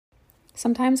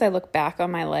Sometimes I look back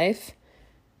on my life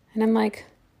and I'm like,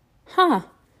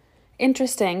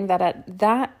 interesting that at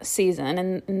that season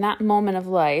and in that moment of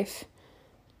life,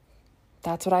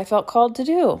 that's what I felt called to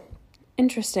do.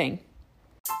 Interesting.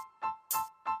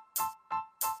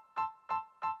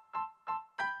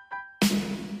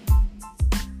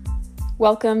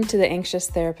 Welcome to the Anxious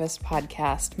Therapist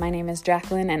podcast. My name is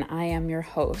Jacqueline and I am your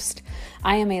host.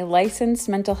 I am a licensed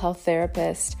mental health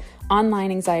therapist, online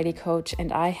anxiety coach,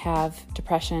 and I have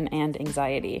depression and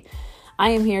anxiety. I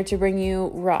am here to bring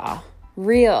you raw,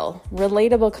 real,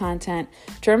 relatable content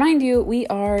to remind you we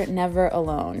are never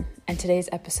alone. And today's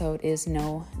episode is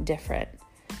no different.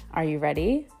 Are you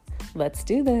ready? Let's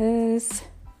do this.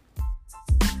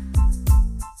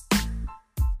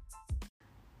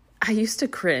 I used to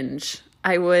cringe.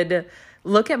 I would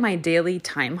look at my daily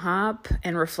time hop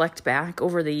and reflect back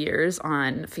over the years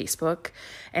on Facebook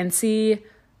and see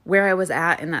where I was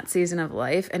at in that season of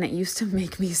life. And it used to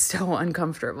make me so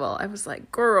uncomfortable. I was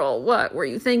like, girl, what were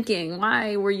you thinking?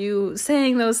 Why were you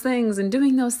saying those things and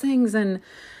doing those things? And,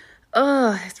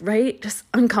 right? Just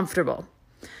uncomfortable.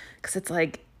 Because it's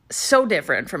like so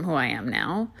different from who I am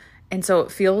now. And so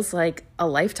it feels like a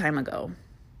lifetime ago.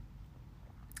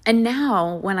 And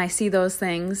now when I see those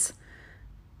things,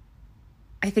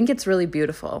 I think it's really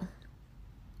beautiful.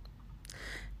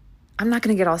 I'm not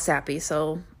going to get all sappy,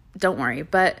 so don't worry.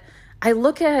 But I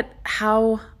look at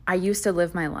how I used to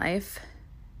live my life,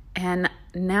 and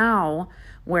now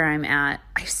where I'm at,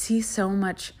 I see so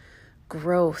much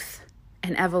growth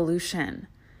and evolution,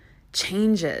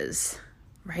 changes,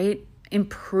 right?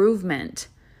 Improvement.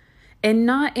 And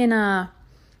not in a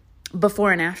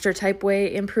before and after type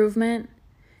way improvement,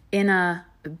 in a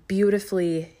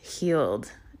beautifully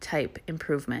healed type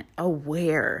improvement,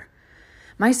 aware.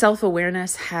 My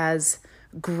self-awareness has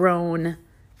grown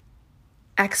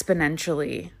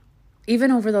exponentially,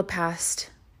 even over the past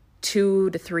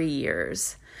 2 to 3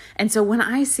 years. And so when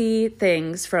I see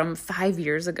things from 5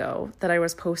 years ago that I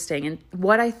was posting and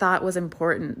what I thought was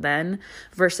important then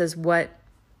versus what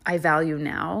I value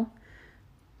now,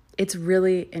 it's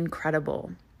really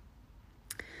incredible.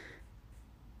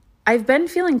 I've been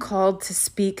feeling called to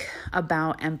speak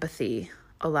about empathy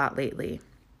a lot lately.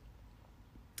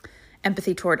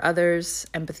 Empathy toward others,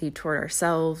 empathy toward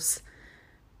ourselves.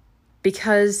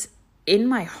 Because in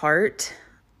my heart,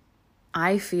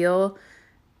 I feel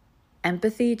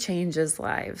empathy changes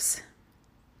lives.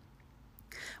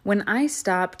 When I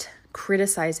stopped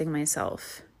criticizing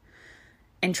myself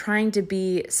and trying to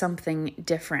be something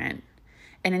different,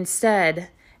 and instead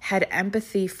had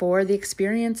empathy for the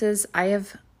experiences I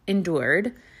have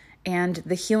endured and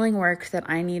the healing work that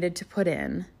I needed to put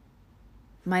in,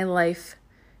 my life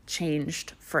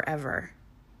changed forever.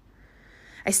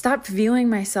 I stopped viewing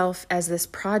myself as this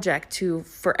project to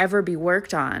forever be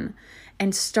worked on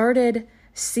and started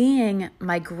seeing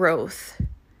my growth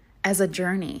as a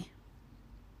journey,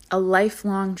 a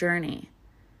lifelong journey.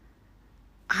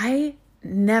 I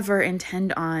never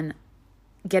intend on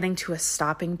getting to a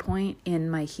stopping point in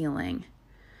my healing.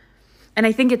 And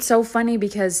I think it's so funny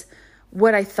because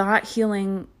what I thought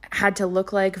healing had to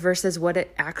look like versus what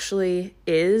it actually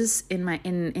is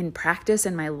in practice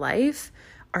in my life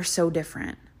are so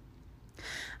different.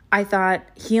 I thought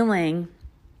healing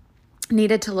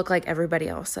needed to look like everybody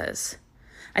else's.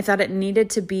 I thought it needed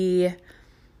to be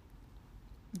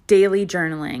daily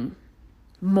journaling,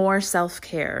 more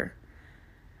self-care.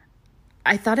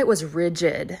 I thought it was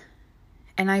rigid.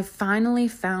 And I finally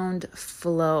found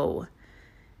flow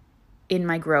in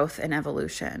my growth and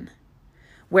evolution,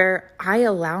 where I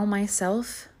allow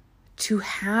myself to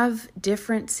have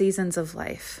different seasons of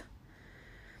life.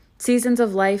 Seasons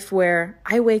of life where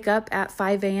I wake up at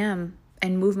 5 a.m.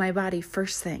 and move my body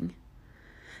first thing.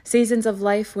 Seasons of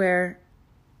life where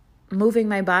moving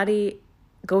my body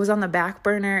goes on the back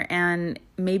burner and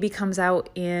maybe comes out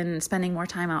in spending more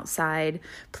time outside,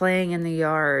 playing in the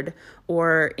yard,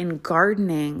 or in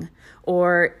gardening,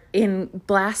 or in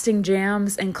blasting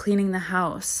jams and cleaning the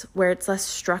house, where it's less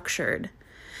structured.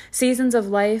 Seasons of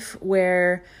life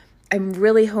where I'm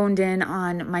really honed in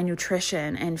on my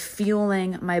nutrition and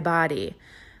fueling my body.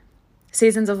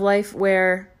 Seasons of life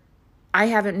where I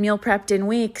haven't meal prepped in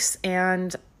weeks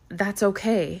and that's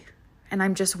okay, and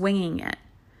I'm just winging it.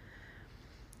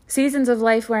 Seasons of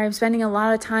life where I'm spending a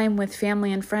lot of time with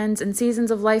family and friends, and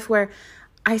seasons of life where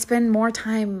I spend more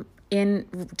time in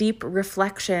deep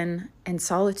reflection and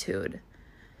solitude.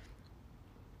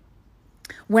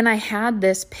 When I had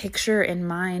this picture in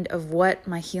mind of what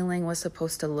my healing was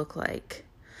supposed to look like,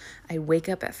 I'd wake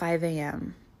up at 5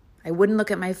 a.m. I wouldn't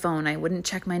look at my phone. I wouldn't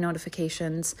check my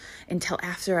notifications until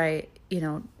after I,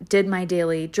 did my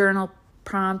daily journal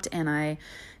prompt and I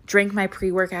drank my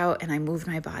pre-workout and I moved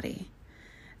my body.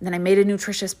 And then I made a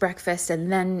nutritious breakfast,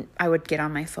 and then I would get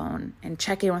on my phone and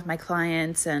check in with my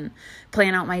clients and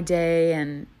plan out my day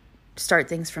and start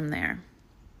things from there.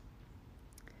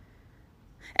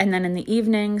 And then in the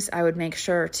evenings, I would make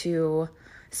sure to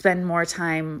spend more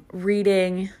time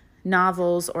reading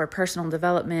novels or personal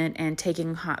development and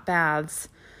taking hot baths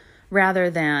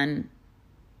rather than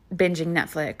binging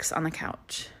Netflix on the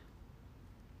couch.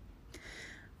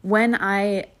 When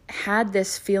I had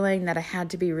this feeling that I had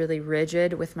to be really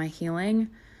rigid with my healing,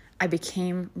 I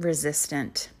became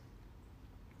resistant.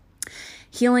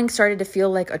 Healing started to feel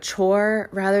like a chore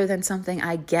rather than something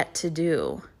I get to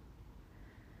do.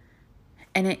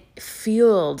 And it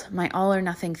fueled my all or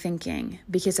nothing thinking,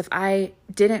 because if I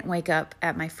didn't wake up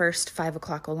at my first 5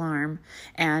 o'clock alarm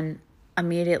and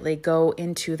immediately go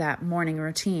into that morning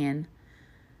routine,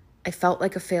 I felt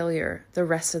like a failure the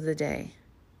rest of the day.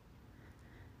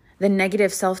 The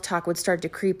negative self-talk would start to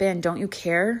creep in. Don't you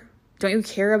care? Don't you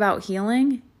care about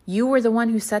healing? You were the one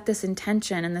who set this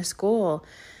intention and this goal.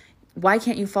 Why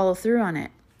can't you follow through on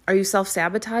it? Are you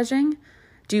self-sabotaging?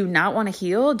 Do you not want to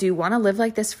heal? Do you want to live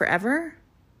like this forever?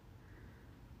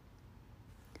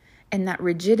 And that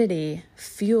rigidity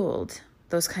fueled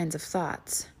those kinds of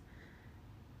thoughts,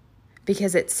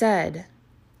 because it said,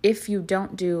 if you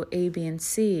don't do A, B, and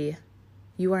C,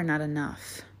 you are not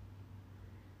enough.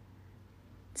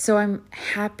 So I'm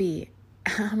happy,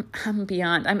 I'm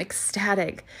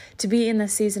ecstatic to be in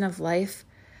this season of life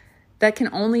that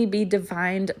can only be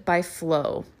defined by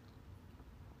flow,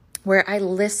 where I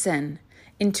listen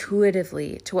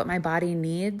intuitively to what my body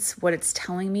needs, what it's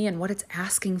telling me, and what it's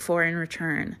asking for in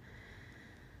return.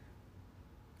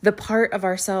 The part of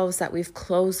ourselves that we've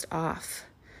closed off,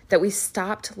 that we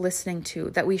stopped listening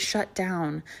to, that we shut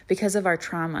down because of our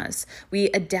traumas. We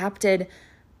adapted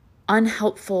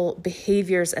unhelpful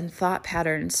behaviors and thought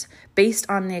patterns based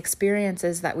on the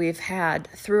experiences that we've had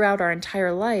throughout our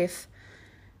entire life,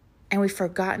 and we've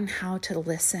forgotten how to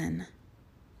listen,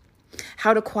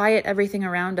 how to quiet everything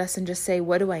around us and just say,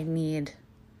 what do I need?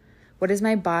 What is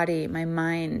my body, my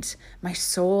mind, my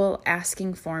soul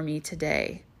asking for me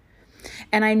today?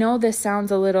 And I know this sounds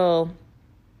a little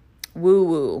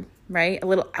woo-woo, right? A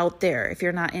little out there if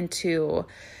you're not into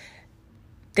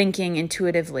thinking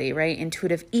intuitively, right?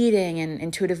 Intuitive eating and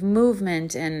intuitive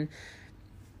movement and,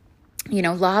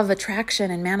 law of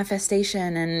attraction and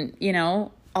manifestation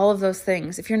and, all of those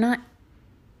things. If you're not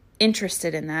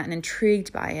interested in that and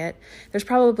intrigued by it, there's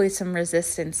probably some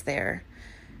resistance there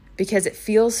because it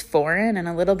feels foreign and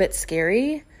a little bit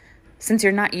scary since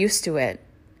you're not used to it.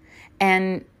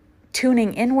 And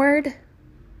tuning inward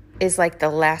is like the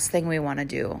last thing we want to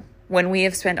do when we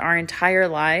have spent our entire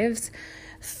lives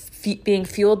being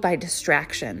fueled by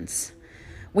distractions.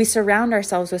 We surround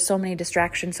ourselves with so many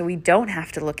distractions so we don't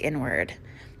have to look inward.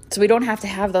 So we don't have to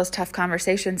have those tough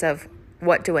conversations of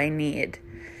what do I need?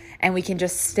 And we can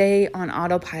just stay on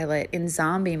autopilot in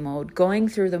zombie mode, going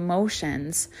through the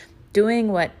motions,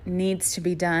 doing what needs to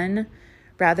be done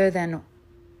rather than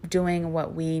doing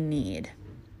what we need.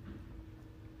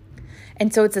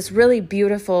 And so it's this really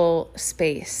beautiful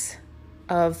space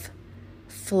of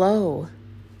flow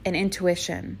and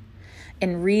intuition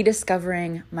and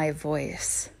rediscovering my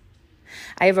voice.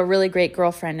 I have a really great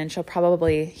girlfriend, and she'll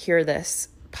probably hear this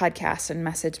podcast and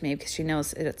message me because she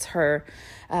knows it's her.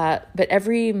 But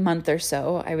every month or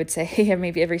so, I would say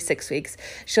maybe every 6 weeks,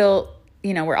 she'll,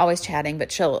 we're always chatting,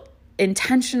 but she'll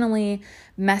intentionally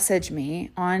message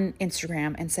me on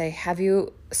Instagram and say, have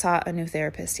you sought a new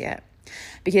therapist yet?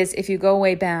 Because if you go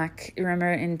way back, remember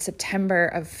in September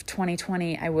of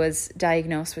 2020, I was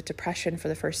diagnosed with depression for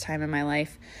the first time in my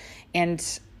life.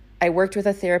 And I worked with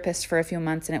a therapist for a few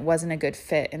months and it wasn't a good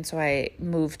fit. And so I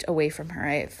moved away from her.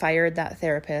 I fired that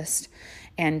therapist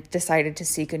and decided to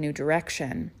seek a new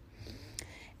direction.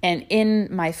 And in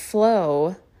my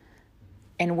flow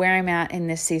and where I'm at in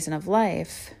this season of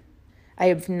life, I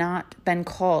have not been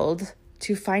called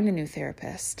to find a new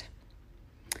therapist.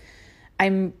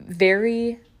 I'm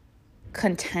very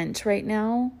content right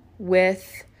now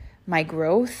with my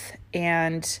growth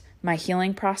and my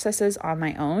healing processes on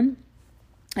my own.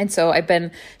 And so I've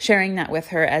been sharing that with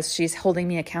her as she's holding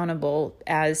me accountable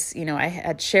as, I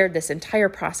had shared this entire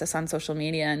process on social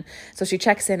media. And so she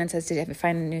checks in and says, did you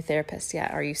find a new therapist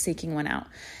yet? Are you seeking one out?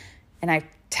 And I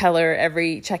tell her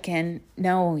every check-in,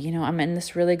 no, I'm in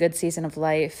this really good season of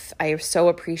life. I so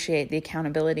appreciate the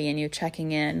accountability and you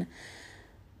checking in.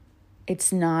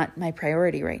 It's not my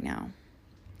priority right now.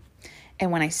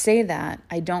 And when I say that,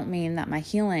 I don't mean that my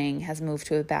healing has moved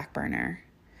to a back burner.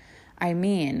 I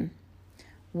mean,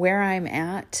 where I'm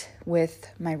at with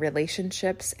my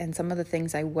relationships and some of the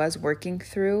things I was working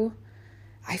through,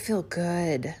 I feel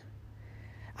good.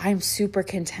 I'm super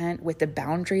content with the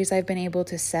boundaries I've been able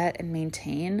to set and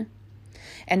maintain.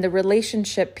 And the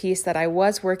relationship piece that I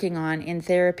was working on in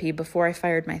therapy before I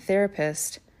fired my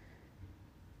therapist,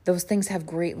 those things have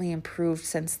greatly improved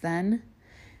since then.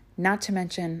 Not to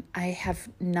mention, I have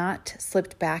not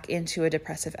slipped back into a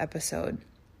depressive episode.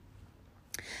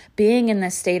 Being in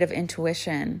this state of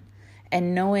intuition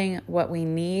and knowing what we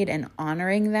need and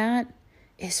honoring that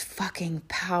is fucking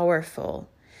powerful.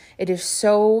 It is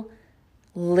so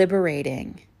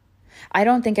liberating. I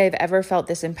don't think I've ever felt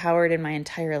this empowered in my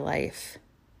entire life.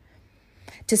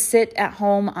 To sit at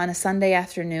home on a Sunday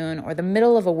afternoon or the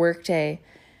middle of a workday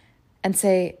and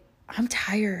say, I'm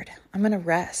tired, I'm going to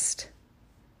rest.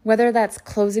 Whether that's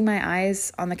closing my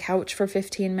eyes on the couch for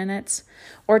 15 minutes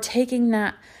or taking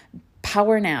that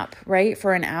power nap, right,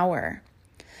 for an hour.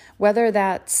 Whether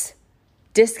that's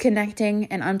disconnecting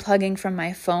and unplugging from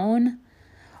my phone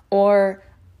or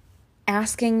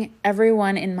asking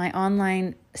everyone in my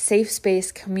online safe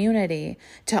space community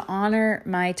to honor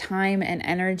my time and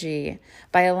energy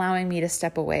by allowing me to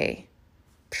step away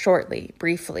shortly,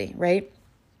 briefly, right?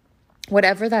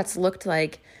 Whatever that's looked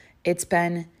like, it's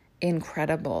been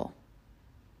incredible.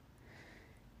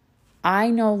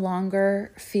 I no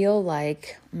longer feel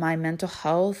like my mental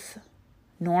health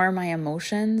nor my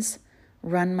emotions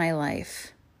run my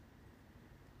life.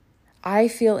 I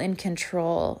feel in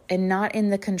control, and not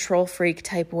in the control freak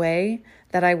type way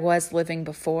that I was living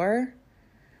before,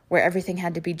 where everything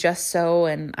had to be just so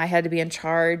and I had to be in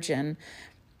charge,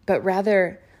 but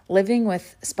rather living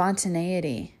with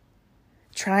spontaneity,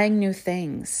 trying new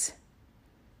things.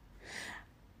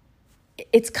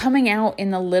 It's coming out in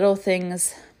the little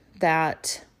things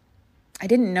that I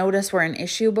didn't notice were an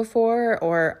issue before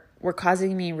or were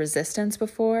causing me resistance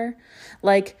before.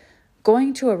 Like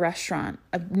going to a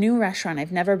new restaurant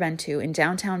I've never been to in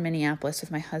downtown Minneapolis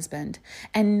with my husband,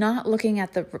 and not looking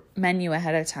at the menu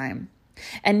ahead of time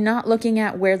and not looking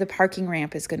at where the parking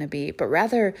ramp is going to be, but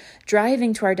rather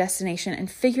driving to our destination and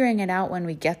figuring it out when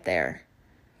we get there.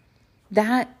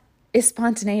 That is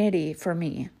spontaneity for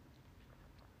me.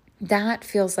 That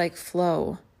feels like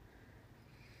flow.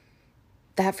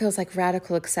 That feels like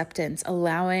radical acceptance,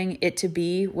 allowing it to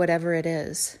be whatever it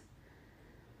is,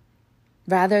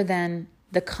 rather than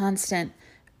the constant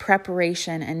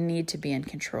preparation and need to be in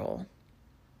control.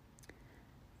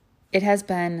 It has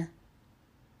been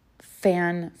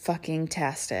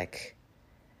fan-fucking-tastic.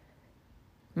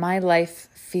 My life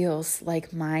feels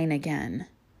like mine again.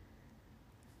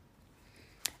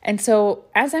 And so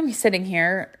as I'm sitting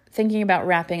here thinking about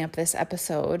wrapping up this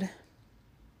episode,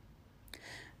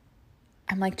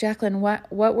 I'm like, Jacqueline,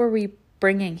 what were we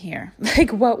bringing here?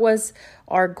 Like, what was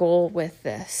our goal with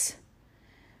this?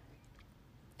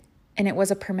 And it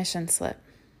was a permission slip.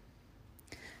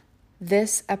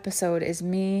 This episode is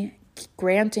me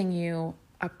granting you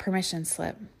a permission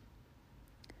slip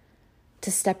to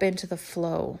step into the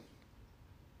flow,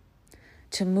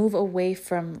 to move away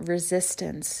from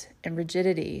resistance and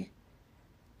rigidity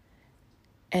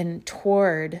and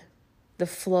toward the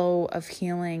flow of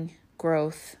healing,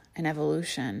 growth, and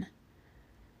evolution,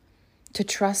 to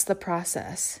trust the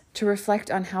process, to reflect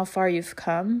on how far you've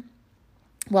come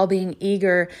while being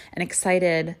eager and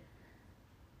excited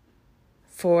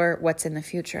for what's in the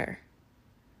future.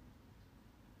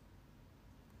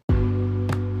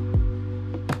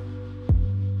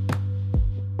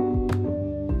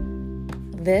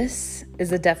 This is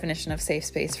the definition of safe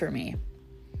space for me.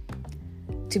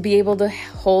 To be able to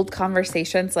hold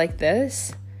conversations like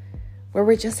this, where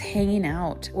we're just hanging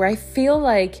out, where I feel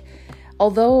like,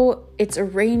 although it's a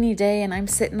rainy day and I'm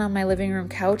sitting on my living room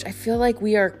couch, I feel like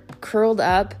we are curled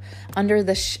up under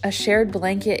a shared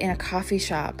blanket in a coffee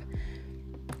shop,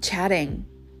 chatting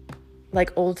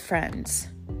like old friends.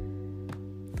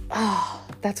 Oh,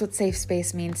 that's what safe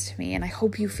space means to me. And I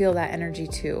hope you feel that energy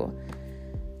too.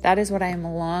 That is what I am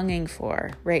longing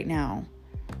for right now.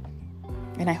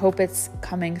 And I hope it's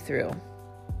coming through.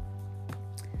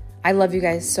 I love you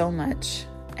guys so much,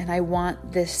 and I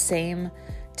want this same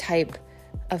type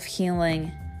of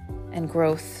healing and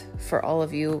growth for all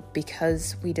of you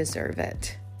because we deserve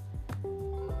it.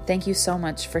 Thank you so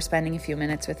much for spending a few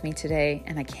minutes with me today,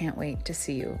 and I can't wait to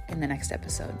see you in the next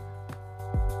episode.